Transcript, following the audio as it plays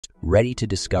ready to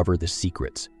discover the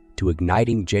secrets to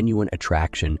igniting genuine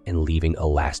attraction and leaving a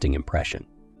lasting impression.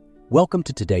 Welcome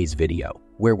to today's video,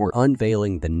 where we're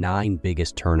unveiling the 9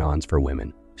 biggest turn-ons for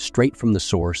women, straight from the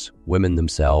source, women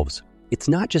themselves. It's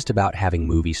not just about having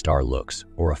movie star looks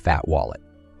or a fat wallet.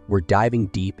 We're diving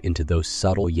deep into those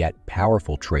subtle yet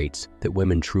powerful traits that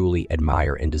women truly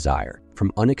admire and desire,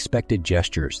 from unexpected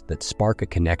gestures that spark a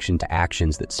connection to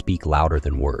actions that speak louder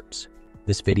than words.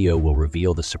 This video will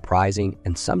reveal the surprising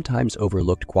and sometimes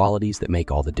overlooked qualities that make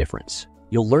all the difference.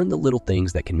 You'll learn the little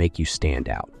things that can make you stand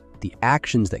out, the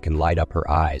actions that can light up her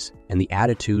eyes, and the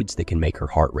attitudes that can make her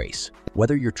heart race.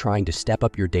 Whether you're trying to step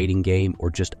up your dating game or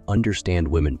just understand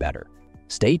women better,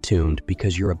 stay tuned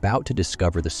because you're about to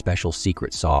discover the special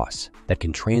secret sauce that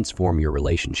can transform your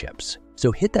relationships.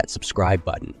 So hit that subscribe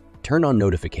button, turn on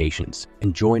notifications,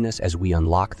 and join us as we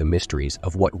unlock the mysteries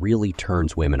of what really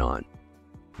turns women on.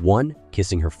 1.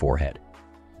 Kissing her forehead.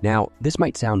 Now, this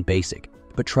might sound basic,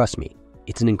 but trust me,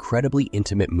 it's an incredibly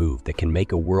intimate move that can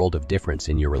make a world of difference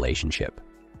in your relationship.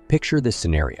 Picture this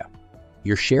scenario.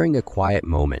 You're sharing a quiet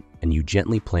moment and you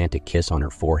gently plant a kiss on her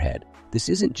forehead. This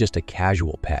isn't just a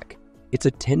casual peck. It's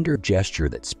a tender gesture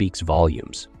that speaks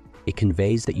volumes. It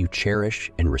conveys that you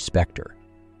cherish and respect her.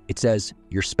 It says,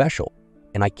 "You're special,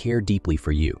 and I care deeply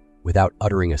for you," without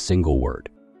uttering a single word.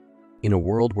 In a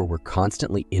world where we're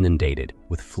constantly inundated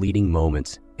with fleeting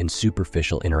moments and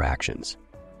superficial interactions,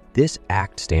 this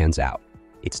act stands out.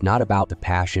 It's not about the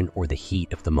passion or the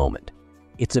heat of the moment.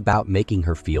 It's about making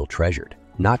her feel treasured,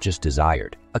 not just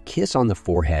desired. A kiss on the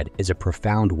forehead is a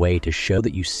profound way to show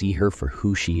that you see her for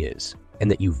who she is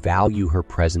and that you value her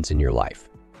presence in your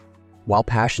life. While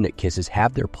passionate kisses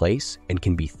have their place and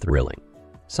can be thrilling,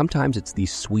 sometimes it's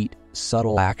these sweet,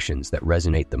 subtle actions that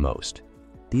resonate the most.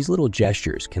 These little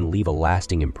gestures can leave a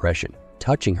lasting impression,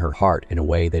 touching her heart in a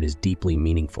way that is deeply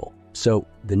meaningful. So,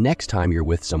 the next time you're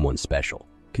with someone special,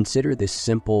 consider this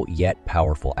simple yet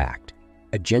powerful act.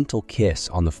 A gentle kiss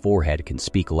on the forehead can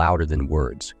speak louder than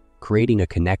words, creating a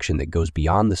connection that goes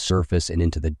beyond the surface and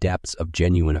into the depths of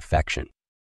genuine affection.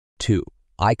 2.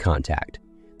 Eye contact.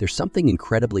 There's something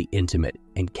incredibly intimate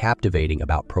and captivating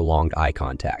about prolonged eye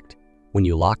contact. When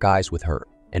you lock eyes with her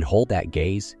and hold that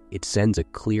gaze, it sends a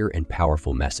clear and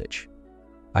powerful message.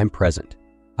 I'm present.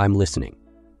 I'm listening.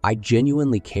 I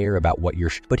genuinely care about what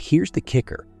you're But here's the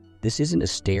kicker. This isn't a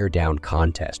stare-down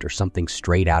contest or something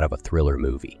straight out of a thriller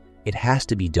movie. It has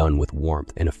to be done with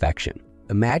warmth and affection.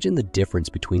 Imagine the difference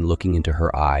between looking into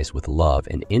her eyes with love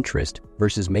and interest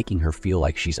versus making her feel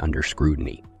like she's under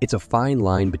scrutiny. It's a fine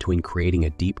line between creating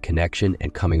a deep connection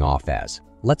and coming off as,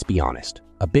 let's be honest,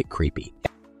 a bit creepy.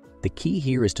 The key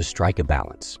here is to strike a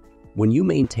balance. When you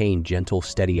maintain gentle,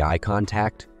 steady eye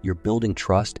contact, you're building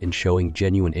trust and showing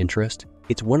genuine interest.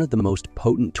 It's one of the most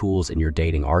potent tools in your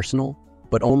dating arsenal,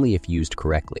 but only if used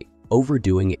correctly.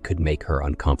 Overdoing it could make her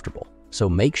uncomfortable, so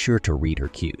make sure to read her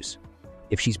cues.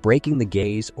 If she's breaking the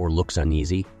gaze or looks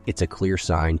uneasy, it's a clear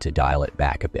sign to dial it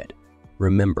back a bit.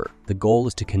 Remember, the goal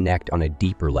is to connect on a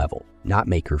deeper level, not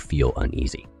make her feel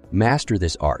uneasy. Master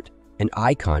this art, and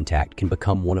eye contact can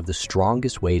become one of the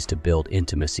strongest ways to build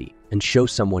intimacy and show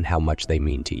someone how much they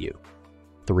mean to you.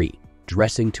 3.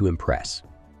 Dressing to impress.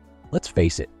 Let's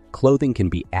face it, clothing can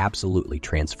be absolutely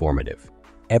transformative.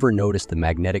 Ever notice the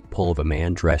magnetic pull of a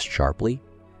man dressed sharply?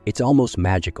 It's almost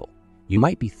magical. You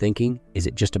might be thinking, is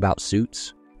it just about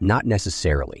suits? Not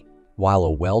necessarily. While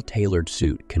a well-tailored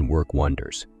suit can work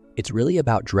wonders, it's really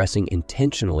about dressing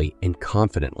intentionally and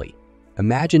confidently.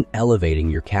 Imagine elevating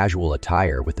your casual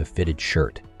attire with a fitted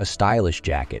shirt, a stylish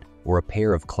jacket, or a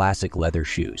pair of classic leather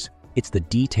shoes. It's the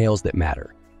details that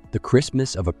matter. The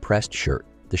crispness of a pressed shirt,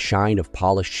 the shine of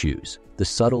polished shoes, the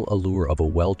subtle allure of a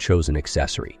well-chosen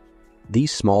accessory.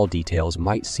 These small details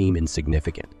might seem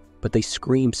insignificant, but they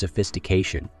scream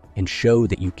sophistication and show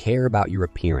that you care about your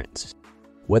appearance.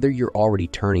 Whether you're already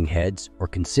turning heads or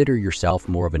consider yourself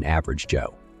more of an average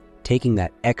Joe, taking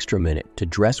that extra minute to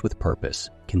dress with purpose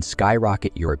can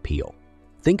skyrocket your appeal.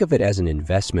 Think of it as an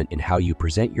investment in how you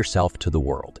present yourself to the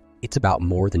world. It's about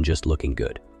more than just looking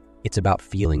good. It's about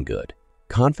feeling good.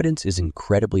 Confidence is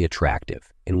incredibly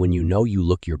attractive, and when you know you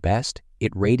look your best,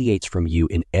 it radiates from you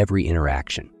in every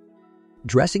interaction.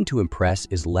 Dressing to impress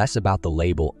is less about the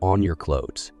label on your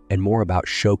clothes and more about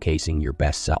showcasing your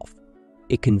best self.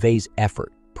 It conveys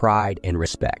effort, pride, and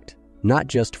respect, not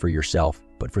just for yourself,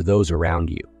 but for those around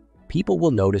you. People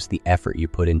will notice the effort you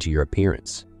put into your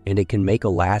appearance, and it can make a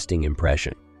lasting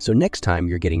impression. So next time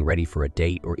you're getting ready for a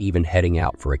date or even heading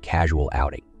out for a casual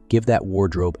outing, give that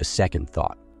wardrobe a second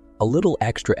thought. A little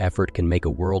extra effort can make a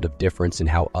world of difference in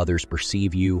how others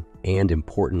perceive you and,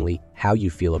 importantly, how you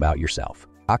feel about yourself.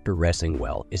 Dressing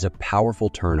well is a powerful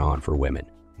turn-on for women.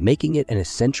 making it an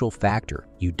essential factor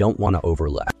you don't want to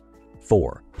overlook.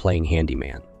 4. Playing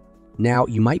handyman. Now,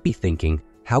 you might be thinking,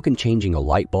 how can changing a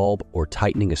light bulb or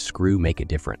tightening a screw make a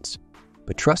difference?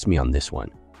 But trust me on this one,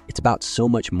 it's about so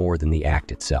much more than the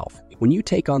act itself. When you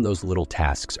take on those little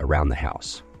tasks around the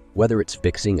house, whether it's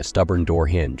fixing a stubborn door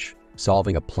hinge,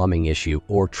 solving a plumbing issue,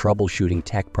 or troubleshooting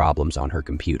tech problems on her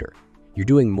computer, you're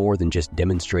doing more than just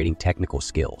demonstrating technical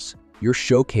skills. You're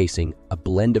showcasing a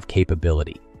blend of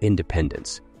capability,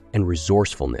 independence, and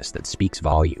resourcefulness that speaks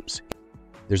volumes.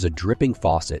 There's a dripping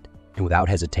faucet, and without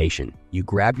hesitation, you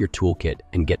grab your toolkit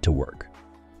and get to work.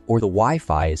 Or the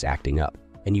Wi-Fi is acting up,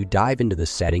 and you dive into the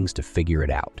settings to figure it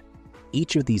out.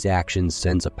 Each of these actions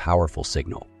sends a powerful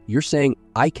signal. You're saying,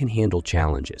 I can handle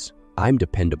challenges, I'm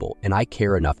dependable, and I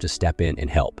care enough to step in and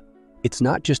help. It's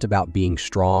not just about being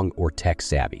strong or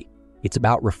tech-savvy. It's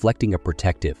about reflecting a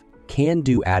protective,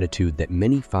 can-do attitude that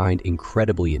many find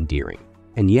incredibly endearing.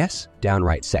 And yes,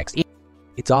 downright sexy.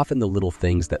 It's often the little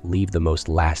things that leave the most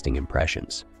lasting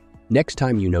impressions. Next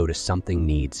time you notice something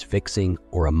needs fixing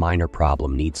or a minor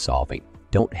problem needs solving,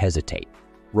 don't hesitate.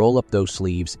 Roll up those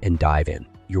sleeves and dive in.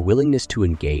 Your willingness to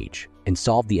engage and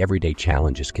solve the everyday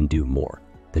challenges can do more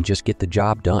than just get the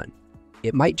job done.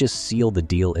 It might just seal the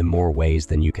deal in more ways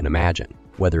than you can imagine.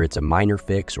 Whether it's a minor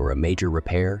fix or a major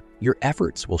repair, your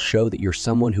efforts will show that you're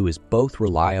someone who is both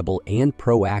reliable and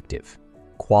proactive,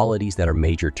 qualities that are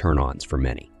major turn-ons for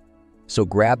many. So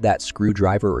grab that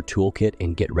screwdriver or toolkit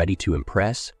and get ready to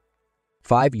impress.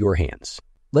 5. Your hands.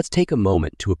 Let's take a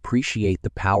moment to appreciate the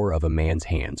power of a man's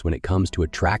hands when it comes to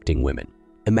attracting women.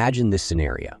 Imagine this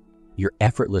scenario. You're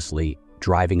effortlessly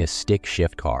driving a stick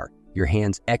shift car, your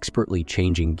hands expertly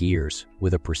changing gears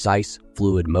with a precise,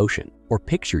 fluid motion. Or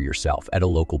picture yourself at a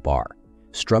local bar,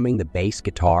 strumming the bass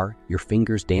guitar, your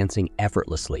fingers dancing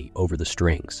effortlessly over the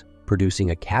strings,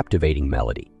 producing a captivating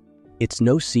melody. It's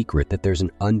no secret that there's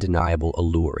an undeniable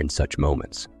allure in such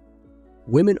moments.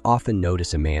 Women often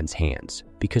notice a man's hands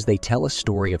because they tell a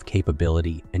story of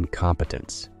capability and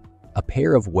competence. A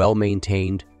pair of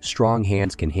well-maintained, strong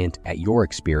hands can hint at your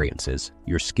experiences,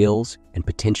 your skills, and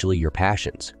potentially your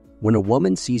passions. When a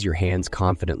woman sees your hands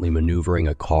confidently maneuvering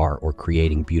a car or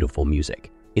creating beautiful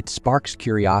music, it sparks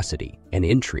curiosity and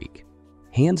intrigue.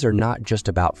 Hands are not just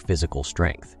about physical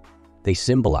strength. They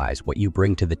symbolize what you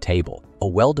bring to the table. A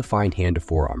well-defined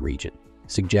hand-to-forearm region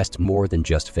suggests more than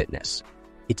just fitness.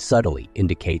 It subtly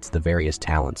indicates the various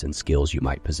talents and skills you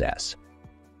might possess.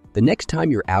 The next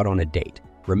time you're out on a date,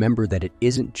 remember that it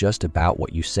isn't just about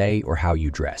what you say or how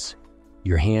you dress.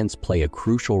 Your hands play a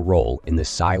crucial role in the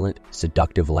silent,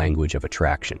 seductive language of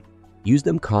attraction. Use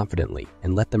them confidently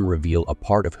and let them reveal a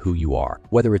part of who you are,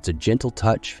 whether it's a gentle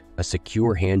touch, a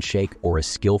secure handshake, or a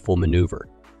skillful maneuver.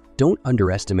 Don't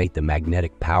underestimate the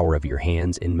magnetic power of your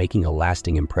hands in making a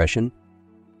lasting impression.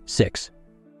 6.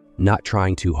 Not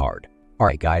trying too hard. All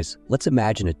right, guys, let's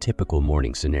imagine a typical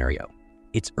morning scenario.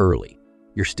 It's early.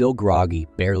 You're still groggy,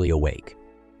 barely awake.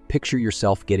 Picture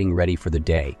yourself getting ready for the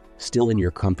day, still in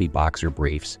your comfy boxer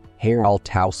briefs, hair all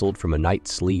tousled from a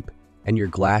night's sleep, and your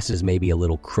glasses maybe a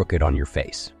little crooked on your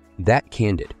face. That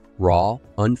candid, raw,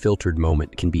 unfiltered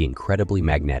moment can be incredibly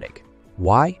magnetic.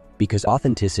 Why? Because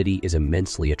authenticity is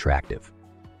immensely attractive.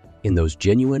 In those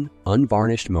genuine,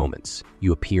 unvarnished moments,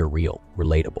 you appear real,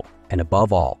 relatable, and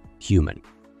above all, human.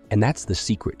 And that's the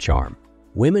secret charm.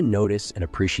 Women notice and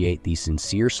appreciate these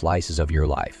sincere slices of your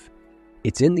life.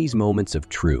 It's in these moments of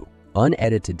true,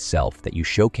 unedited self that you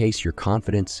showcase your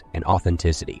confidence and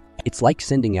authenticity. It's like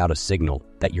sending out a signal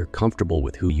that you're comfortable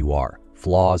with who you are,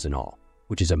 flaws and all,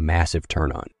 which is a massive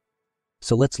turn-on.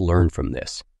 So let's learn from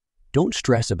this. Don't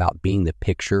stress about being the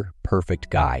picture-perfect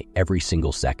guy every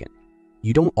single second.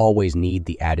 You don't always need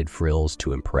the added frills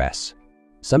to impress.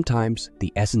 Sometimes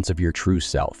the essence of your true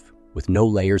self, with no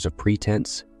layers of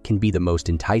pretense, can be the most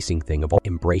enticing thing of all.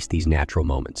 Embrace these natural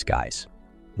moments, guys.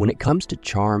 When it comes to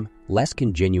charm, less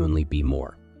can genuinely be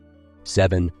more.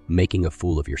 7. Making a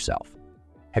fool of yourself.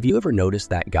 Have you ever noticed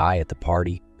that guy at the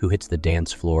party who hits the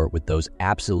dance floor with those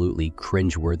absolutely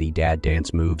cringeworthy dad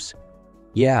dance moves?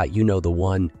 Yeah, you know the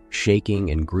one,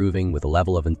 shaking and grooving with a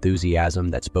level of enthusiasm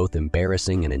that's both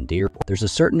embarrassing and endearing. There's a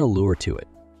certain allure to it.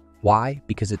 Why?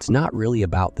 Because it's not really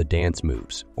about the dance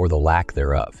moves or the lack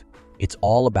thereof. It's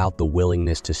all about the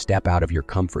willingness to step out of your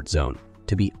comfort zone,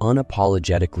 to be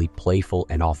unapologetically playful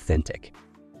and authentic.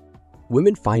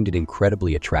 Women find it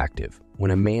incredibly attractive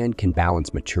when a man can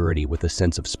balance maturity with a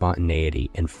sense of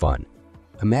spontaneity and fun.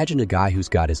 Imagine a guy who's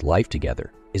got his life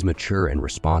together, is mature and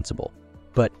responsible,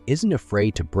 but isn't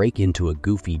afraid to break into a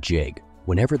goofy jig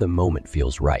whenever the moment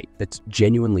feels right. That's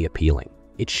genuinely appealing.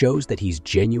 It shows that he's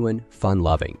genuine,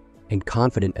 fun-loving, and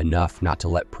confident enough not to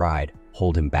let pride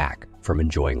hold him back. from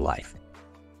enjoying life.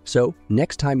 So,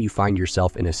 next time you find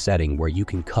yourself in a setting where you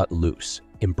can cut loose,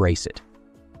 embrace it.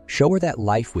 Show her that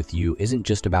life with you isn't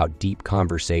just about deep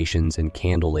conversations and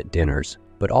candlelit dinners,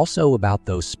 but also about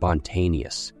those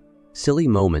spontaneous, silly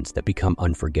moments that become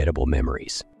unforgettable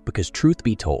memories. Because truth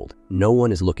be told, no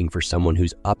one is looking for someone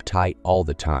who's uptight all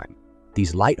the time.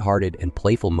 These lighthearted and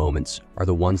playful moments are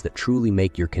the ones that truly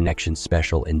make your connection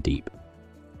special and deep.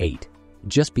 8.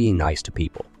 Just being nice to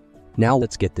people. Now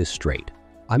let's get this straight.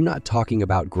 I'm not talking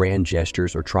about grand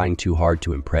gestures or trying too hard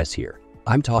to impress here.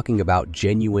 I'm talking about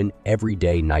genuine,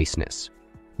 everyday niceness.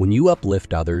 When you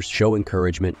uplift others, show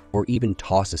encouragement, or even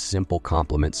toss a simple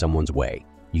compliment someone's way,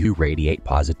 you radiate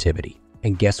positivity.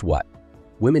 And guess what?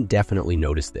 Women definitely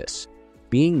notice this.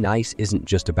 Being nice isn't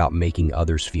just about making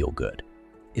others feel good.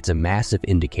 It's a massive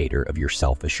indicator of your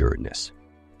self-assuredness.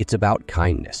 It's about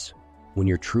kindness. When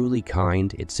you're truly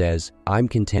kind, it says, I'm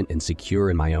content and secure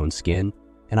in my own skin,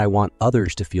 and I want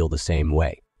others to feel the same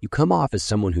way. You come off as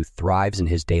someone who thrives in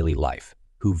his daily life,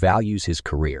 who values his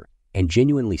career, and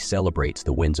genuinely celebrates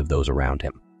the wins of those around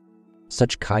him.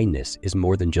 Such kindness is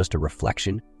more than just a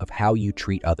reflection of how you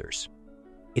treat others.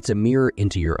 It's a mirror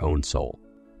into your own soul.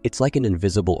 It's like an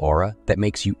invisible aura that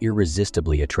makes you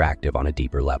irresistibly attractive on a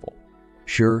deeper level.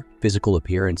 Sure, physical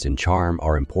appearance and charm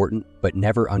are important, but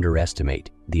never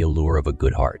underestimate the allure of a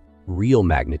good heart. Real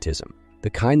magnetism, the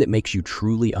kind that makes you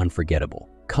truly unforgettable,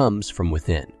 comes from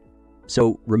within.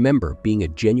 So remember, being a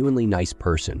genuinely nice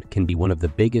person can be one of the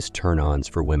biggest turn-ons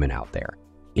for women out there.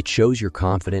 It shows you're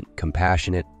confident,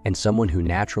 compassionate, and someone who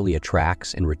naturally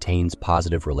attracts and retains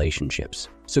positive relationships.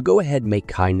 So go ahead and make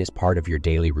kindness part of your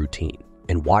daily routine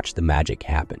and watch the magic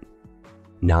happen.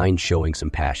 9. Showing some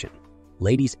passion.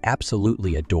 Ladies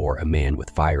absolutely adore a man with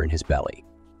fire in his belly.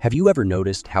 Have you ever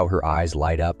noticed how her eyes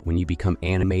light up when you become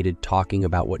animated talking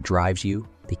about what drives you?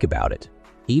 Think about it.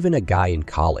 Even a guy in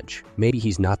college, maybe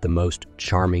he's not the most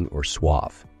charming or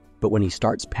suave, but when he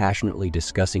starts passionately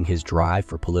discussing his drive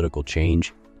for political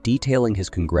change, detailing his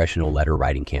congressional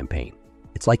letter-writing campaign,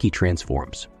 it's like he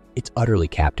transforms. It's utterly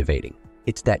captivating.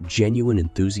 It's that genuine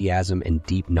enthusiasm and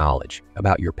deep knowledge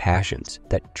about your passions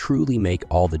that truly make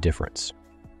all the difference.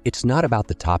 It's not about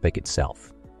the topic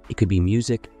itself. It could be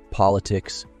music,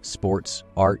 politics, sports,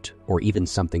 art, or even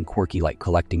something quirky like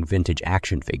collecting vintage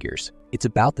action figures. It's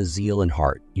about the zeal and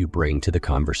heart you bring to the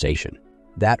conversation.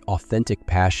 That authentic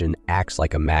passion acts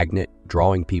like a magnet,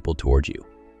 drawing people towards you.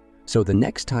 So the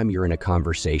next time you're in a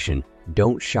conversation,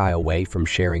 don't shy away from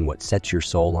sharing what sets your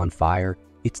soul on fire.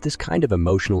 It's this kind of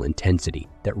emotional intensity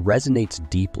that resonates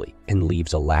deeply and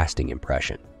leaves a lasting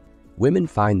impression. Women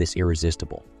find this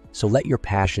irresistible, so let your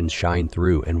passion shine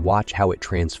through and watch how it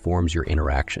transforms your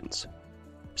interactions.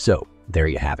 So, there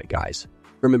you have it, guys.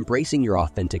 From embracing your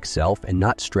authentic self and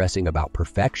not stressing about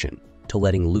perfection, to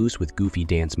letting loose with goofy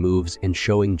dance moves and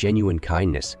showing genuine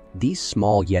kindness, these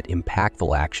small yet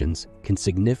impactful actions can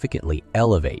significantly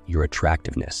elevate your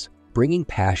attractiveness. Bringing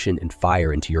passion and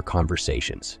fire into your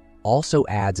conversations also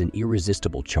adds an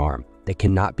irresistible charm that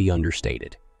cannot be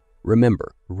understated.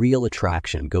 Remember, real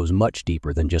attraction goes much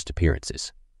deeper than just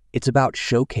appearances. It's about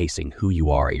showcasing who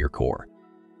you are at your core.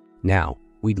 Now,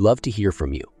 we'd love to hear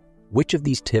from you. Which of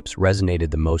these tips resonated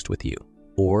the most with you?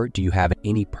 Or do you have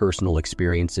any personal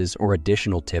experiences or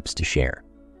additional tips to share?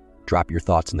 Drop your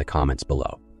thoughts in the comments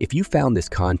below. If you found this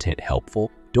content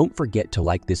helpful, don't forget to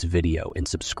like this video and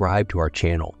subscribe to our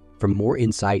channel for more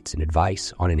insights and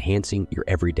advice on enhancing your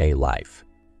everyday life.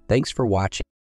 Thanks for watching.